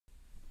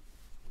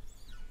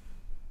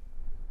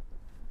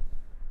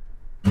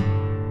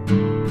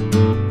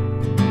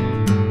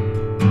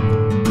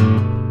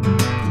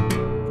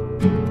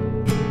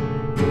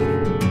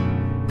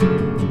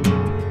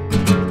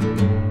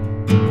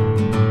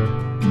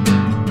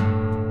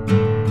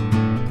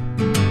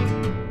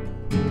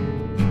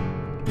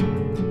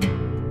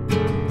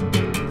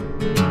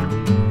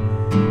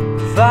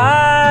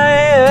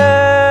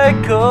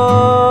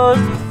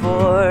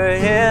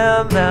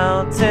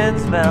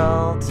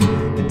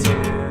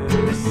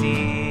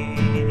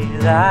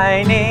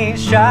Lightning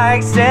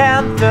strikes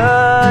and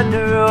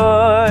thunder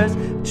roars,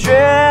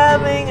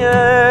 trembling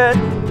earth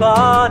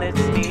upon its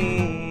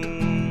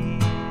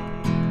knees.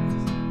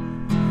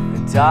 The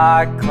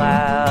dark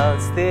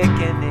clouds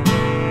thickening,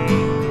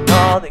 and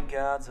all the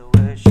gods are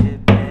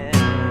worshiping.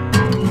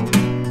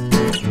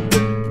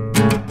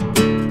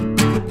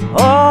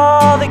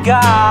 All the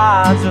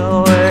gods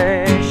will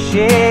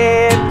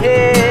worship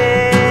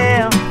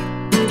Him.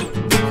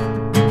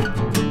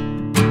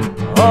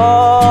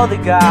 All the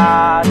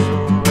gods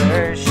will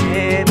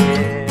worship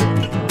Him.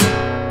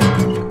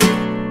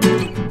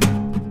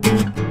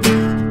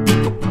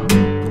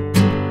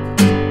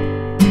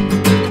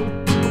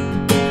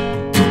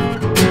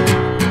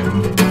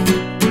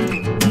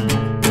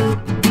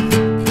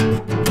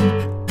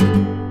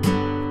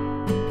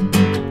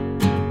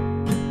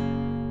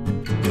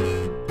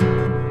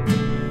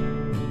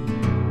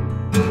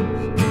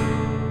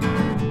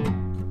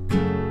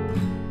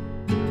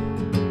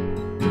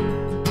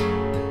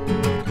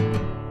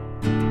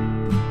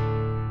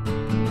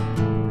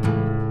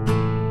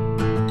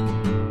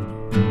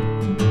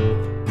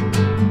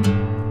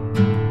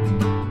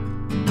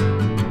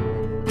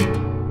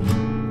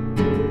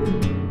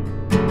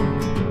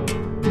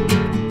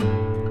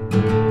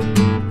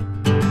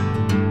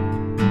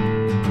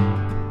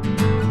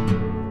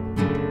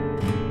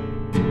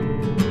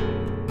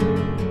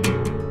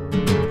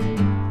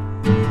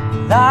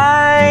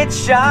 Light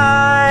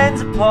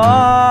shines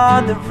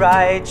upon the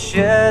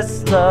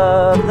righteous,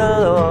 love the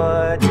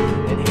Lord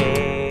and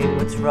hate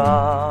what's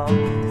wrong.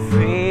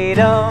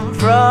 Freedom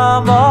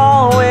from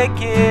all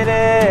wicked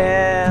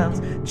ends.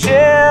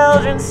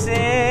 Children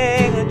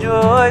sing a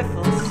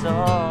joyful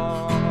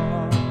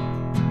song.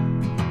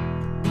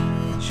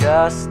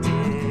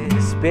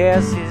 Justice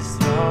bears His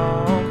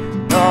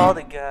throne, and all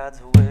the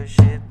gods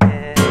worship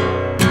Him.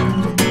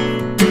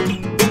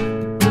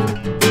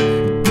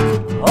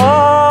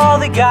 All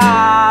the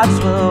gods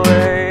will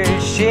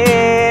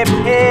worship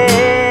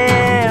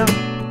Him.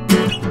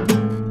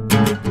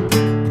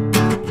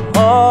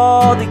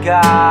 All the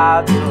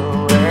gods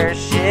will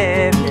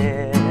worship Him.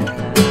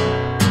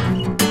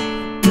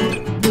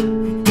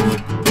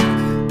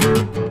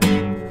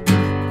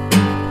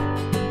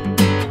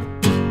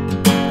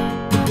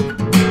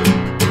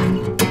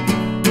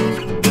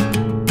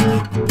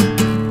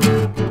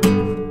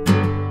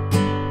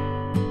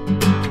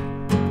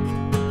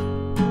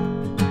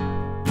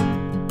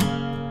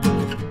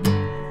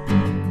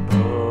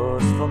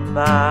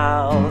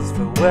 Mouths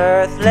for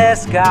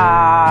worthless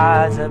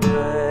gods are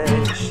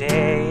put to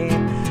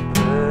shame,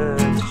 put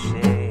to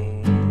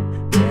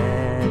shame.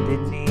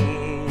 Bended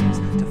knees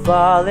to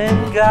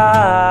fallen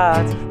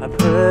gods are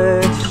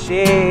put to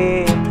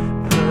shame,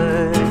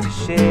 put to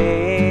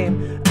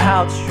shame.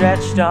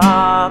 Outstretched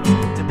arms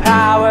to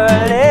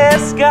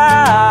powerless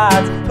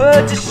gods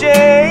put to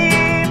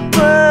shame,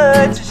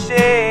 put to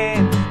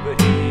shame. But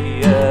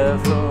He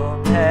of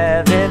whom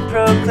heaven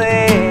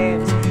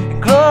proclaims and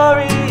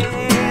glory,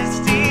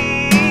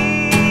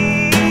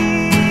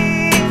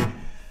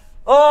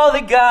 all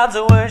the gods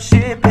will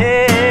worship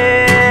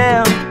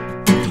Him.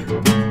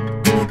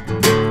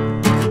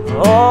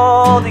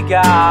 All the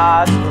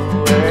gods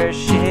will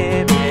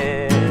worship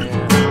Him.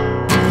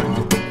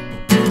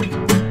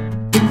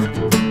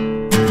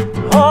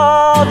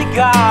 All the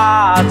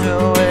gods